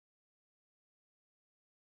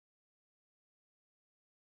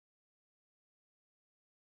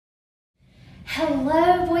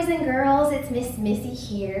Hello boys and girls, it's Miss Missy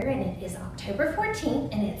here and it is October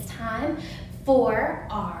 14th and it's time for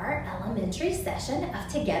our elementary session of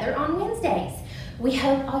Together on Wednesdays. We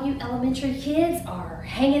hope all you elementary kids are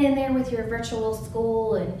hanging in there with your virtual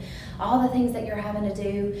school and all the things that you're having to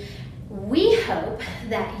do. We hope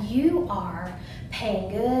that you are paying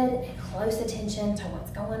good and close attention to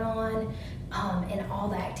what's going on in all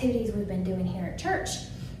the activities we've been doing here at church.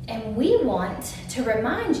 And we want to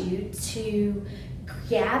remind you to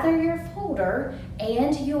gather your folder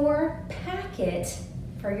and your packet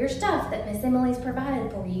for your stuff that Miss Emily's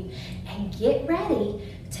provided for you and get ready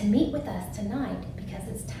to meet with us tonight because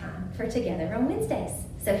it's time for Together on Wednesdays.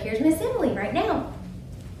 So here's Miss Emily right now.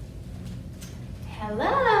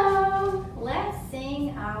 Hello, let's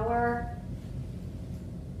sing our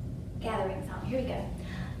gathering song. Here we go.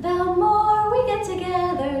 The more we get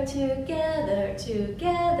together,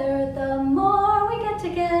 the more we get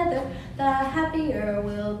together, the happier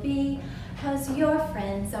we'll be. 'Cause your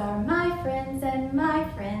friends are my friends and my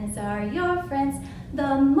friends are your friends.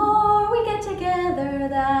 The more we get together,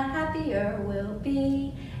 the happier we'll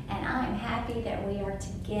be. And I'm happy that we are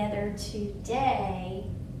together today.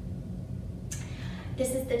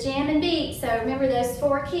 This is the jam and beat. So remember those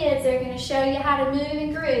 4 kids, they're going to show you how to move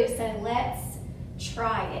and groove. So let's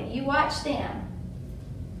try it. You watch them.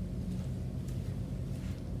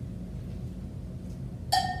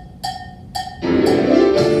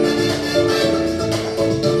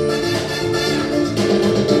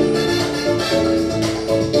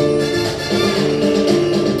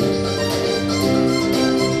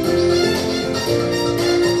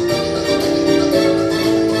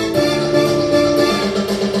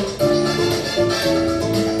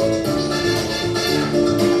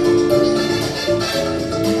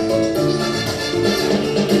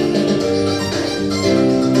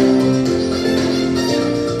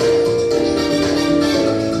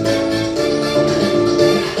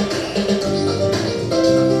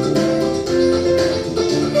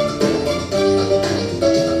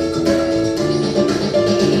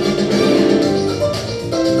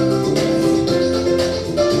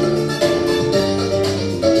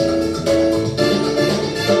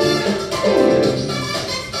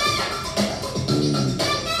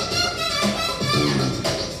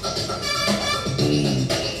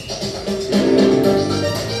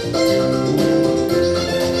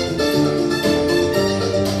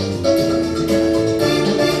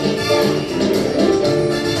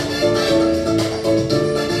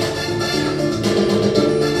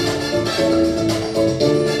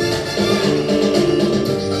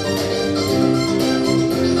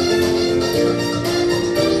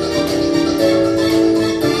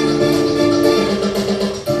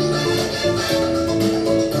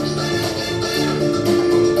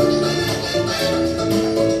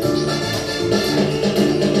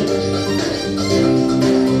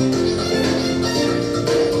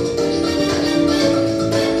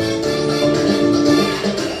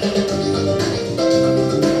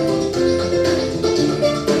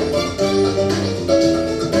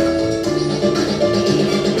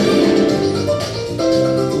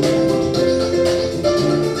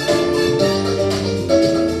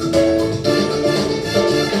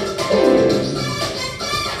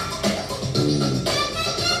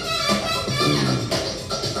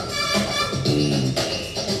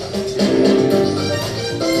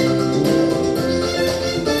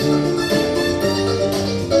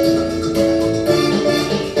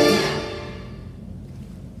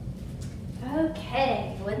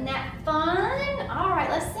 Okay, wasn't that fun? All right,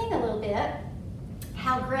 let's sing a little bit.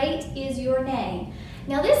 How Great Is Your Name.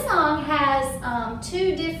 Now this song has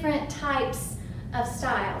 2 different types of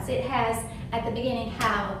styles. It has at the beginning,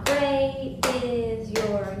 how great is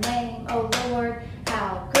your name, oh Lord,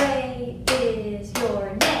 how great is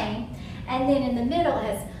your name. And then in the middle it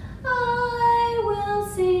has, I will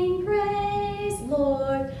sing praise,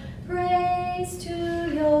 Lord, praise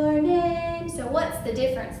to your name. So what's the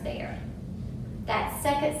difference there? That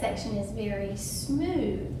second section is very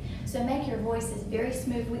smooth. So make your voices very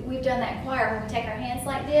smooth. We've done that in choir when we take our hands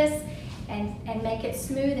like this and make it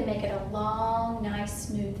smooth and make it a long, nice,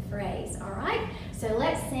 smooth phrase. All right? So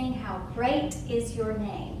let's sing How Great Is Your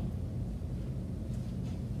Name.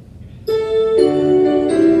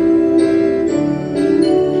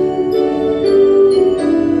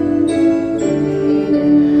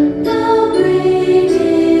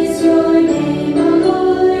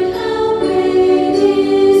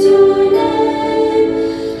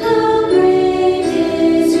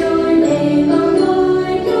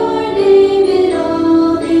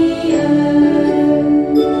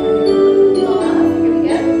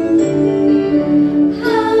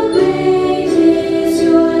 How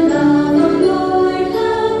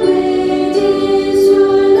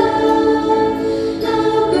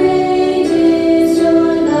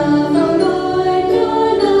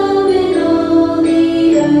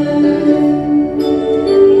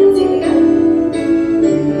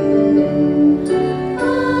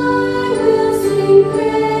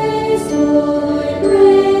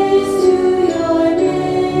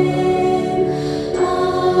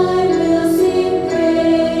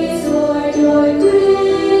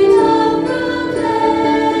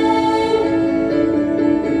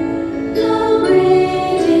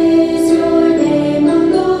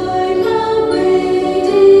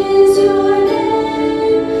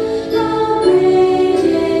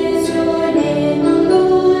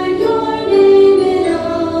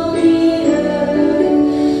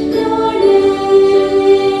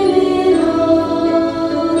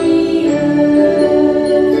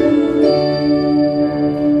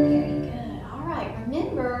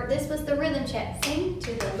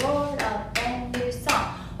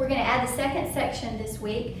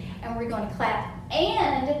and we're going to clap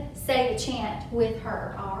and say the chant with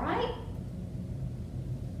her, all right?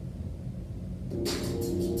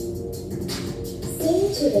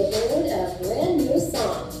 Sing to the Lord a brand new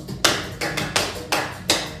song.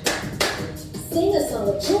 Sing a song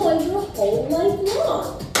of joy your whole life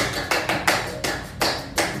long.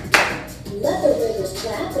 Let the rivers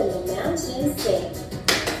clap and the mountains sing.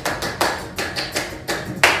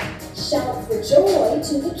 Shout for joy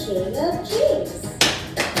to the King of Kings.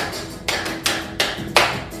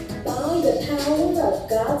 By the power of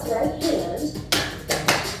God's right hand,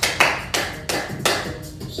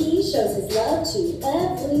 He shows His love to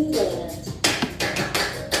every land.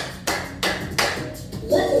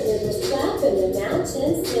 Let the rivers clap and the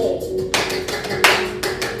mountains sing.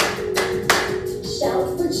 Shout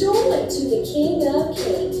for joy to the King of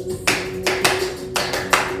Kings.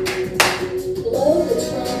 Blow the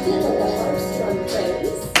trumpet, let the harps drum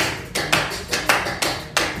praise.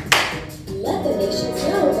 Let the nations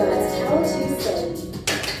know God's power to save.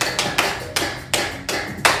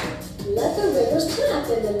 Let the rivers clap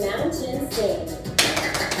and the mountains sing.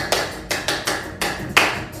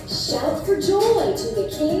 Shout for joy to the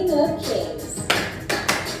King of Kings.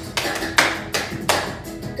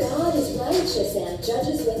 God is righteous and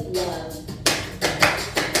judges with love.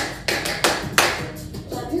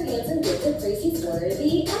 Clap your hands and give the praise He's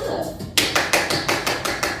worthy of.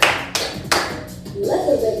 Let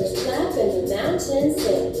the rivers clap and the mountains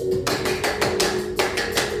sing.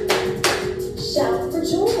 Shout for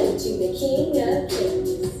joy to the King of Kings.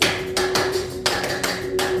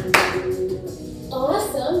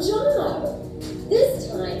 Awesome job! This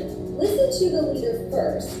time, listen to the leader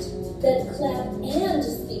first, then clap and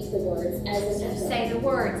speak the words as a Say the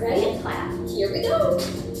words and clap. Here we go.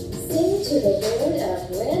 Sing to the Lord a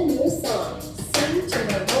brand new song. Sing to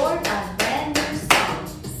the Lord a brand new song.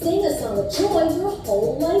 Sing a song of joy your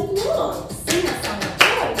whole life long. Sing a song of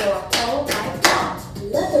joy your whole life long.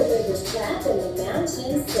 Let the rivers clap and the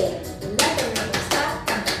mountains sing. Let the rivers clap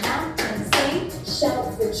and the mountains sing. Shout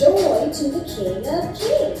for joy to the King of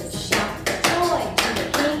Kings. Shout for joy to the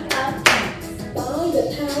King of Kings. By the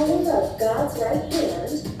power of God's right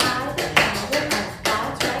hand, By the power of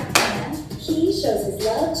God's right hand, He shows His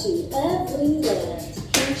love to every land.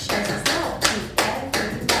 He shows His love to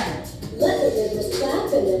every land. Let the rivers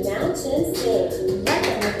clap and the mountains sing. Let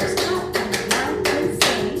the rivers clap and the mountains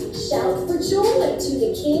sing. Shout for joy to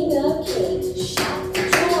the King of Kings. Shout for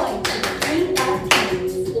joy to the King of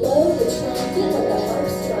Kings. Blow the trumpet, let the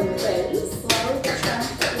harps drum praise. Blow the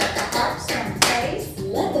trumpet, let the harps drum praise.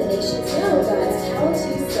 Let the nations know God's power to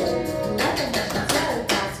save. Let the nations know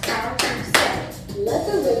God's power to save. Let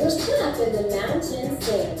the rivers clap and the mountains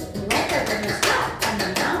sing. Let the rivers clap and the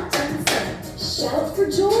mountains sing. Shout for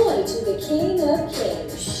joy to the King of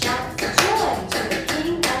Kings. Shout for joy to the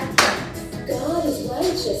King of Kings. God is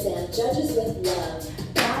righteous and judges with love.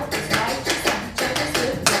 God is righteous and judges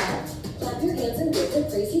with love. Clap your hands and give the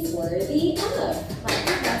praise He's worthy of. Clap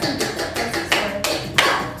your hands and give the praise He's worthy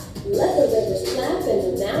of. Let the rivers clap and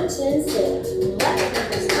the mountains sing. Let the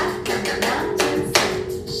rivers clap and the mountains sing.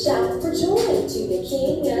 Shout for joy to the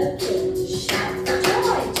King of Kings. Shout for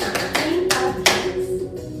joy to the King of Kings.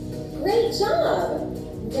 Great job!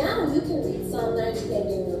 Now you can read Psalm 90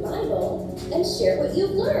 in your Bible and share what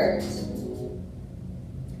you've learned.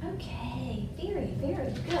 Okay, very,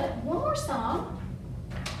 very good. One more song.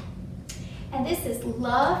 And this is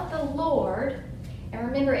Love the Lord. And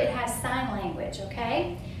remember, it has sign language,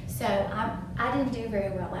 okay? So I didn't do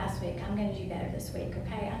very well last week. I'm going to do better this week,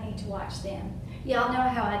 okay? I need to watch them. Y'all know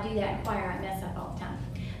how I do that in choir. I mess up all the time.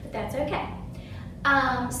 But that's okay.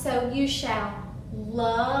 So you shall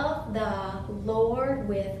love the Lord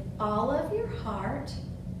with all of your heart.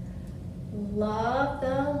 Love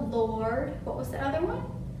the Lord. What was the other one?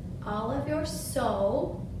 All of your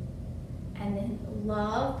soul. And then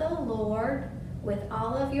love the Lord with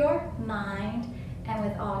all of your mind and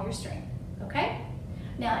with all your strength. Okay?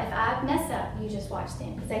 Now, if I mess up, you just watch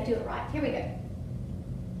them because they do it right. Here we go.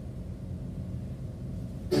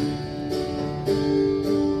 Here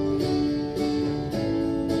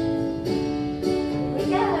we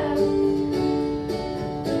go.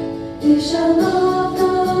 You shall love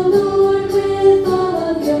the Lord with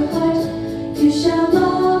all of your heart. You shall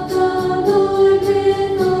love the Lord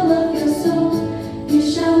with all of your soul. You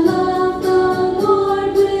shall love the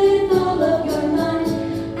Lord with all of your mind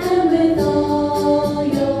and with all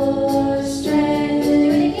your strength. Do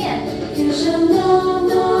it again. You shall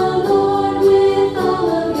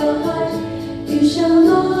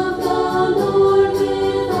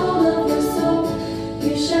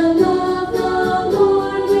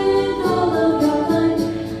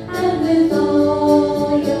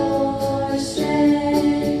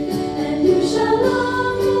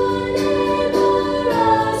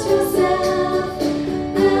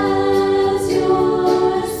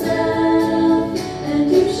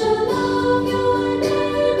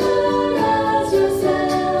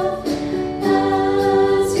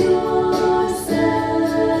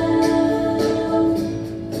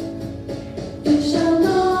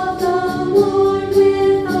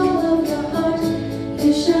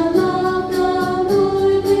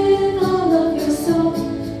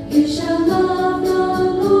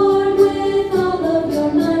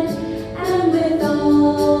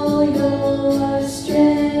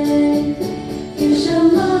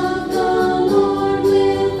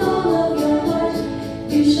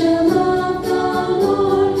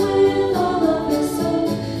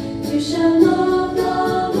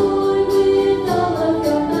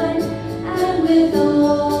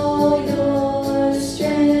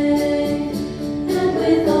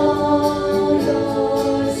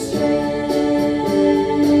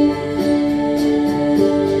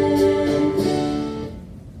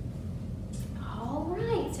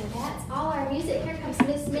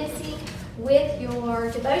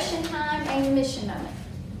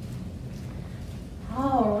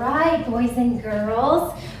boys and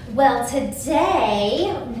girls. Well,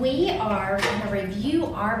 today we are going to review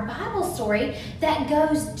our Bible story that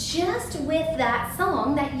goes just with that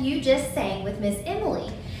song that you just sang with Miss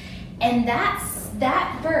Emily. And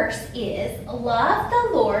that verse is, love the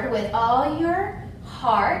Lord with all your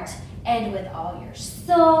heart and with all your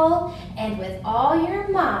soul and with all your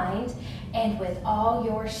mind and with all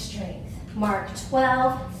your strength. Mark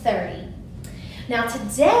 12:30. Now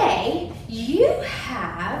today, you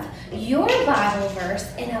have your Bible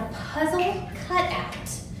verse in a puzzle cutout,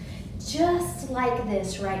 just like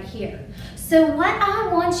this right here. So what I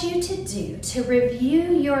want you to do to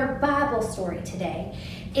review your Bible story today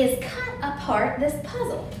is cut apart this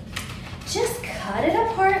puzzle. Just cut it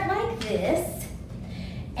apart like this,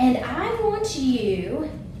 and I want you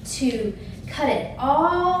to cut it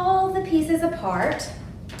all the pieces apart.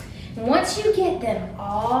 Once you get them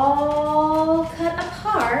all cut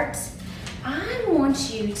apart, I want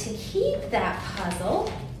you to keep that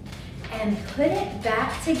puzzle and put it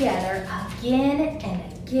back together again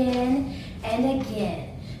and again and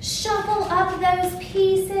again. Shuffle up those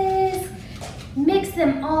pieces, mix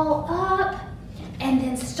them all up, and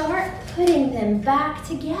then start putting them back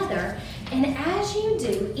together. And as you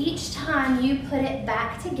do, each time you put it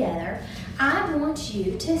back together, I want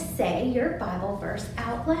you to say your Bible verse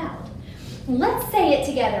out loud. Let's say it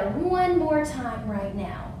together one more time right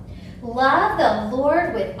now. Love the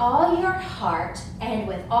Lord with all your heart and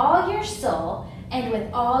with all your soul and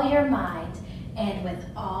with all your mind and with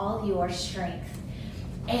all your strength.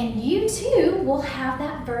 And you too will have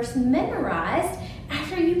that verse memorized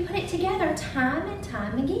after you put it together time and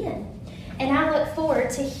time again. And I look forward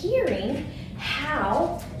to hearing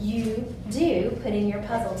how you do putting your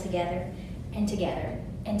puzzle together and together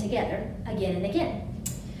and together again and again.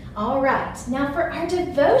 All right, now for our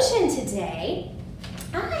devotion today,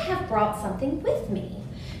 I have brought something with me.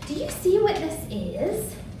 Do you see what this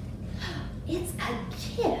is? It's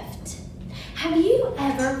a gift. Have you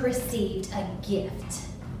ever received a gift?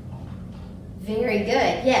 Very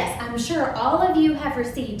good. Yes, I'm sure all of you have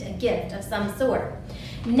received a gift of some sort.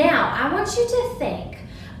 Now, I want you to think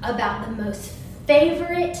about the most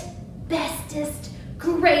favorite, bestest,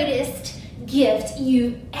 greatest gift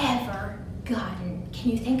you've ever gotten.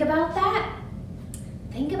 Can you think about that?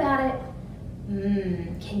 Think about it.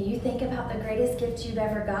 Can you think about the greatest gift you've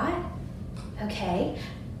ever got? Okay,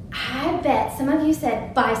 I bet some of you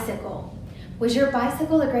said bicycle. Was your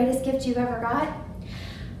bicycle the greatest gift you've ever got?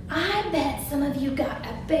 I bet some of you got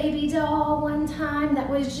a baby doll one time that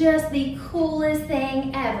was just the coolest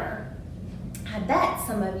thing ever. I bet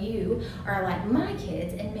some of you are like my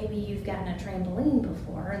kids and maybe you've gotten a trampoline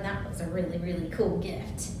before and that was a really, really cool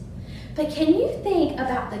gift. But can you think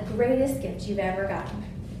about the greatest gift you've ever gotten?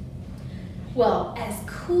 Well, as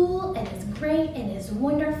cool and as great and as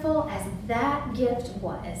wonderful as that gift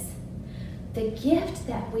was, the gift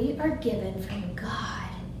that we are given from God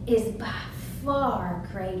is by far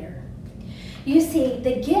greater. You see,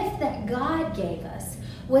 the gift that God gave us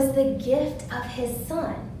was the gift of His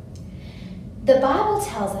Son. The Bible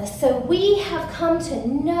tells us, so we have come to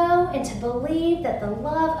know and to believe that the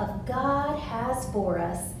love of God has for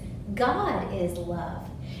us. God is love,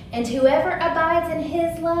 and whoever abides in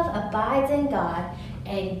His love abides in God,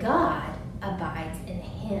 and God abides in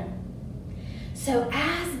him. So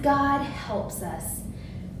as God helps us,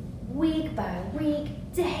 week by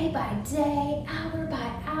week, day by day, hour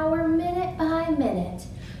by hour, minute by minute,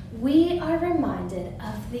 we are reminded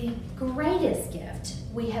of the greatest gift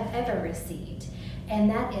we have ever received, and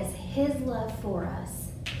that is His love for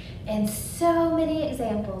us, and so many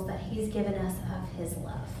examples that He's given us of His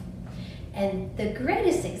love. And the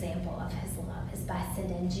greatest example of His love is by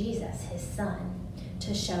sending Jesus, His Son,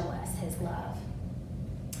 to show us His love.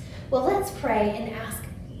 Well, let's pray and ask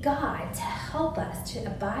God to help us to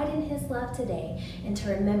abide in His love today and to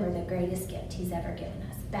remember the greatest gift He's ever given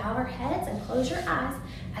us. Bow our heads and close your eyes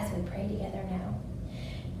as we pray together now.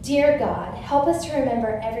 Dear God, help us to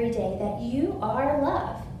remember every day that You are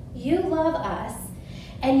love. You love us,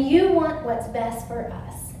 and You want what's best for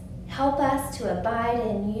us. Help us to abide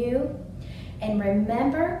in You, and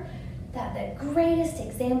remember that the greatest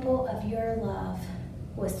example of Your love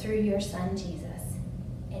was through Your Son, Jesus.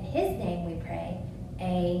 In His name we pray,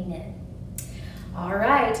 amen. All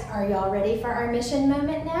right, are y'all ready for our mission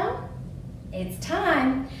moment now? It's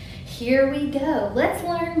time. Here we go. Let's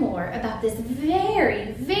learn more about this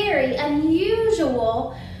very, very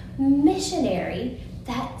unusual missionary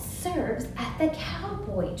that serves at the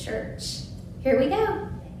Cowboy Church. Here we go.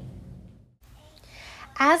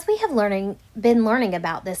 As we have been learning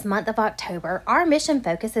about this month of October, our mission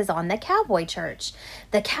focus is on the Cowboy Church.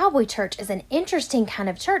 The Cowboy Church is an interesting kind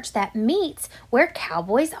of church that meets where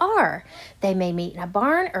cowboys are. They may meet in a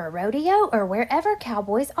barn or a rodeo or wherever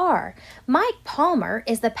cowboys are. Mike Palmer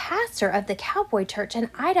is the pastor of the Cowboy Church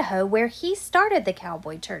in Idaho, where he started the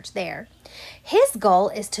Cowboy Church there. His goal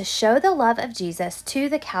is to show the love of Jesus to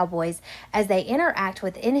the cowboys as they interact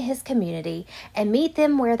within his community and meet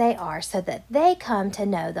them where they are so that they come to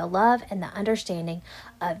know the love and the understanding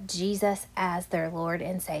of Jesus as their Lord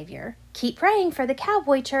and Savior. Keep praying for the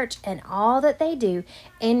Cowboy Church and all that they do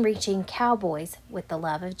in reaching cowboys with the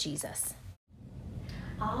love of Jesus.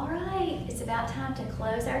 All right, it's about time to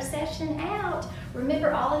close our session out.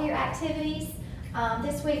 Remember all of your activities.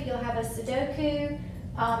 This week you'll have a Sudoku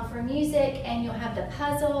for music, and you'll have the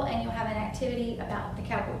puzzle, and you'll have an activity about the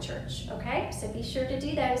Cowboy Church, okay? So be sure to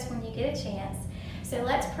do those when you get a chance. So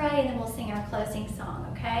let's pray, and then we'll sing our closing song,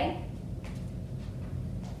 okay?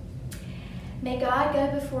 May God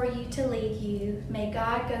go before you to lead you. May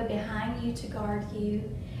God go behind you to guard you.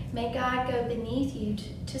 May God go beneath you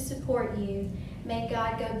to support you. May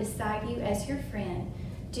God go beside you as your friend.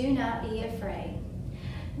 Do not be afraid.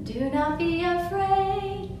 Do not be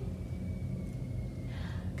afraid.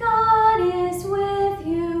 God is with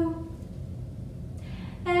you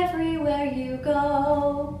everywhere you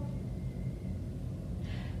go.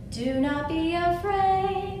 Do not be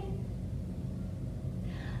afraid.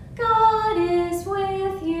 God is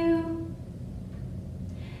with you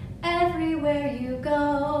everywhere you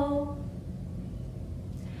go.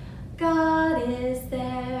 God is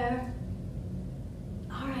there.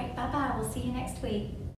 All right, bye-bye. We'll see you next week.